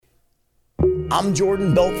I'm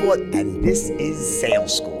Jordan Belfort, and this is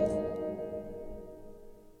Sales School.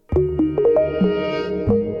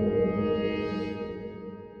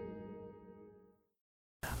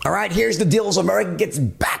 All right, here's the deal. As America gets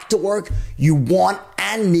back to work, you want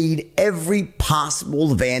and need every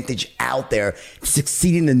possible advantage out there to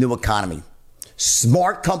succeed in the new economy.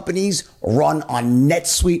 Smart companies run on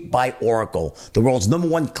NetSuite by Oracle, the world's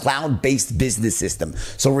 #1 cloud-based business system.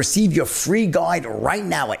 So receive your free guide right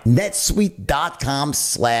now at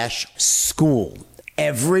netsuite.com/school.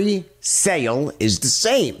 Every sale is the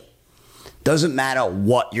same. Doesn't matter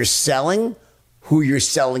what you're selling, who you're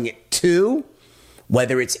selling it to,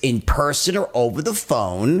 whether it's in person or over the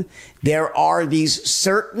phone. There are these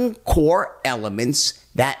certain core elements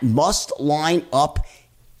that must line up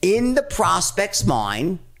in the prospect's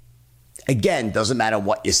mind. Again, doesn't matter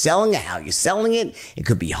what you're selling or how you're selling it. It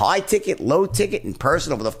could be high ticket, low ticket, in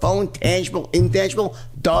person, over the phone, tangible, intangible,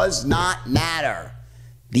 does not matter.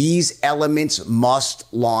 These elements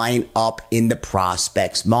must line up in the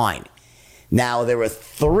prospect's mind. Now, there are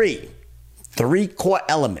three core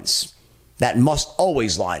elements that must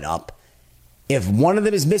always line up. If one of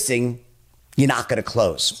them is missing, you're not going to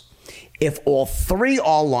close. If all three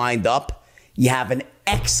are lined up, you have an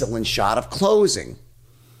excellent shot of closing.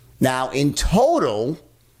 Now, in total,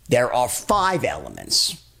 there are 5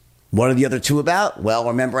 elements. What are the other 2 about? Well,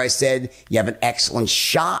 remember I said you have an excellent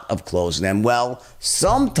shot of closing them. Well,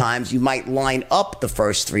 sometimes you might line up the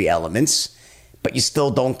first 3 elements, but you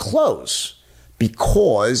still don't close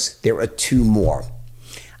because there are 2 more.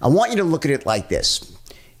 I want you to look at it like this.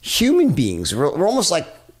 Human beings, we're almost like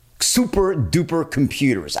super duper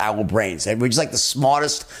computers, our brains. We're just like the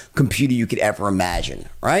smartest computer you could ever imagine,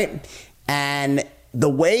 right? And the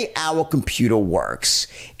way our computer works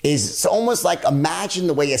is it's almost like, imagine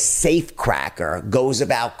the way a safe cracker goes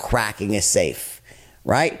about cracking a safe,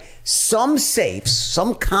 right? Some safes,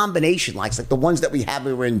 some combination like the ones that we have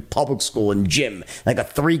when we were in public school and gym, like a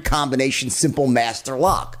 3 combination simple master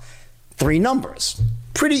lock, 3 numbers.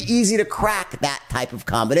 Pretty easy to crack that type of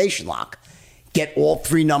combination lock. Get all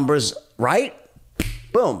 3 numbers right,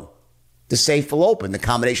 boom, the safe will open. The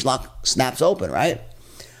combination lock snaps open, right?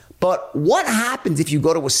 But what happens if you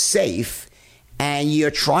go to a safe and you're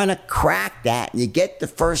trying to crack that and you get the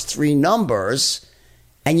first 3 numbers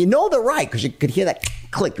and you know they're right because you could hear that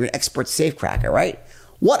click. You're an expert safe cracker, right?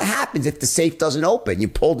 What happens if the safe doesn't open? You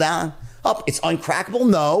pull down, up, it's uncrackable?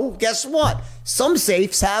 No. Guess what? Some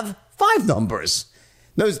safes have 5 numbers.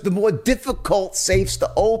 The more difficult safes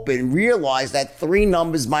to open realize that 3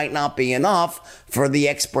 numbers might not be enough for the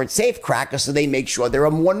expert safe cracker, so they make sure there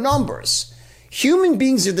are more numbers. Human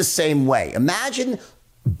beings are the same way. Imagine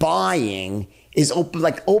buying is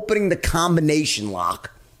like opening the combination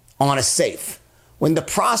lock on a safe. When the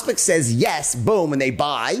prospect says yes, boom, and they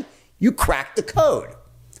buy, you crack the code.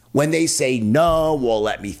 When they say no, well,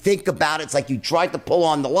 let me think about it, it's like you tried to pull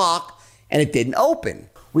on the lock and it didn't open.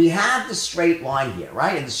 We have the straight line here,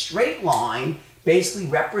 right? And the straight line basically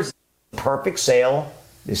represents a perfect sale.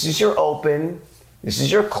 This is your open. This is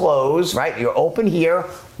your close, right? You're open here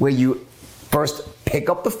where you first pick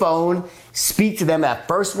up the phone, speak to them, that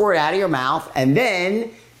first word out of your mouth, and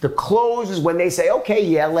then the close is when they say, okay,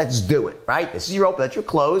 yeah, let's do it, right? This is your open, that's your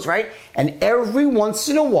close, right? And every once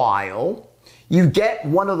in a while, you get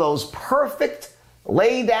one of those perfect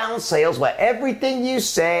lay down sales where everything you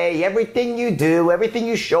say, everything you do, everything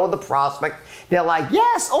you show the prospect, they're like,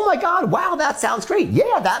 yes, oh my God, wow, that sounds great.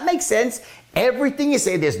 Yeah, that makes sense. Everything you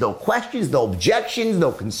say, there's no questions, no objections,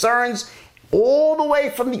 no concerns, all the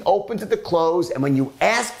way from the open to the close. And when you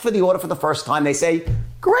ask for the order for the first time, they say,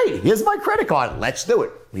 great, here's my credit card, let's do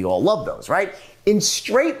it. We all love those, right? In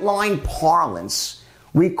straight line parlance,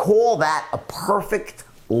 we call that a perfect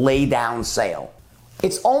lay down sale.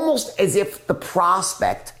 It's almost as if the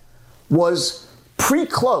prospect was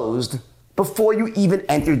pre-closed before you even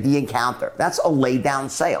entered the encounter. That's a lay-down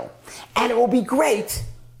sale. And it will be great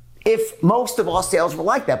if most of our sales were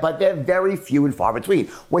like that, but they're very few and far between.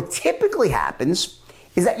 What typically happens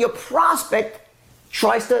is that your prospect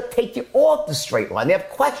tries to take you off the straight line. They have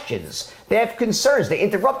questions. They have concerns. They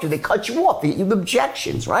interrupt you. They cut you off. You have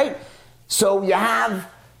objections, right? So you have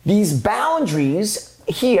these boundaries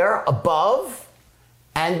here above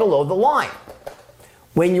and below the line.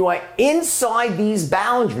 When you are inside these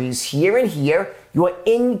boundaries here and here, you are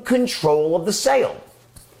in control of the sale.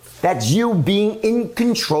 That's you being in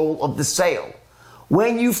control of the sale.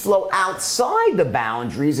 When you flow outside the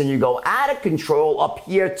boundaries and you go out of control up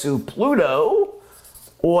here to Pluto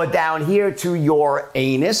or down here to your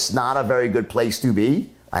anus, not a very good place to be,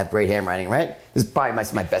 I have great handwriting, right? This is probably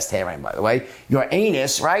my best handwriting, by the way. Your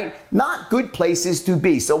anus, right? Not good places to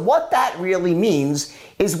be. So what that really means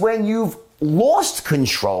is when you've lost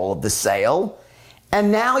control of the sale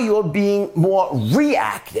and now you're being more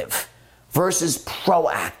reactive versus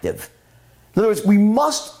proactive. In other words, we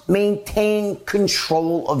must maintain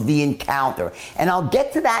control of the encounter. And I'll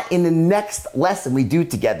get to that in the next lesson we do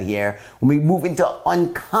together here when we move into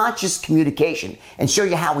unconscious communication and show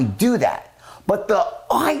you how we do that. But the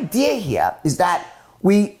idea here is that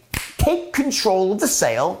we take control of the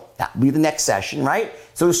sale. That will be the next session, right?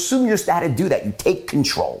 So assume you just know how to do that. You take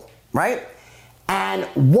control, right? And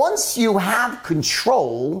once you have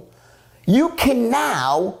control, you can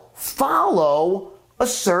now follow a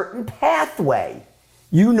certain pathway.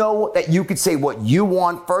 You know that you could say what you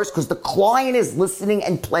want first because the client is listening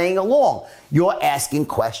and playing along. You're asking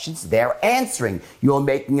questions, they're answering. You're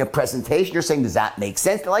making a presentation, you're saying, does that make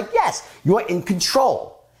sense? They're like, yes, you're in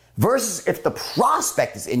control. Versus if the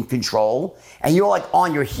prospect is in control and you're like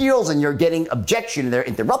on your heels and you're getting objection and they're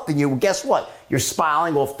interrupting you, well, guess what? You're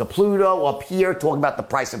spiraling off to Pluto, up here talking about the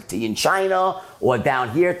price of tea in China, or down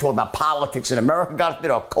here talking about politics in America, God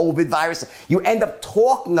forbid, or COVID virus. You end up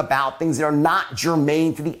talking about things that are not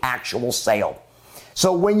germane to the actual sale.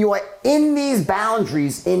 So when you are in these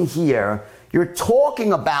boundaries in here, you're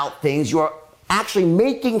talking about things, you're actually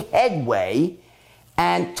making headway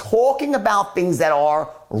and talking about things that are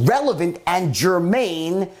relevant and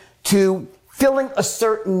germane to filling a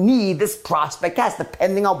certain need this prospect has,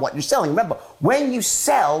 depending on what you're selling. Remember, when you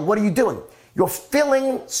sell, what are you doing? You're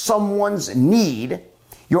filling someone's need.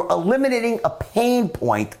 You're eliminating a pain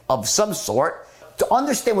point of some sort. To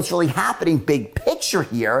understand what's really happening, big picture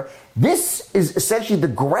here, this is essentially the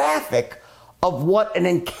graphic of what an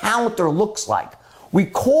encounter looks like. We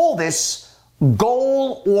call this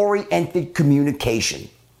goal-oriented communication.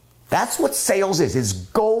 That's what sales is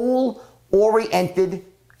goal-oriented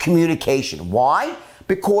communication. Why?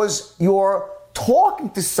 Because you're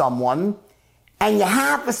talking to someone and you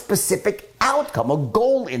have a specific outcome, a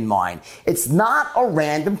goal in mind. It's not a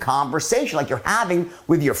random conversation like you're having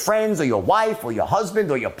with your friends or your wife or your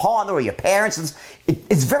husband or your partner or your parents.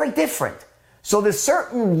 It's very different. So there's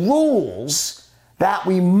certain rules that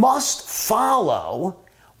we must follow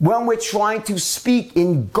when we're trying to speak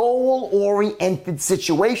in goal-oriented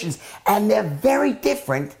situations, and they're very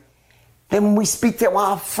different than when we speak to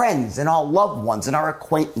our friends and our loved ones and our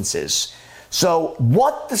acquaintances. So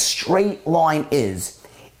what the straight line is,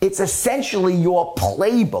 it's essentially your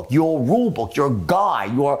playbook, your rule book, your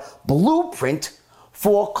guide, your blueprint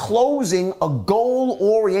for closing a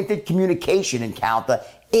goal-oriented communication encounter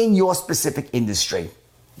in your specific industry.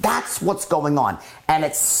 That's what's going on. And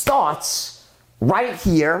it starts right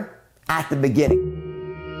here at the beginning.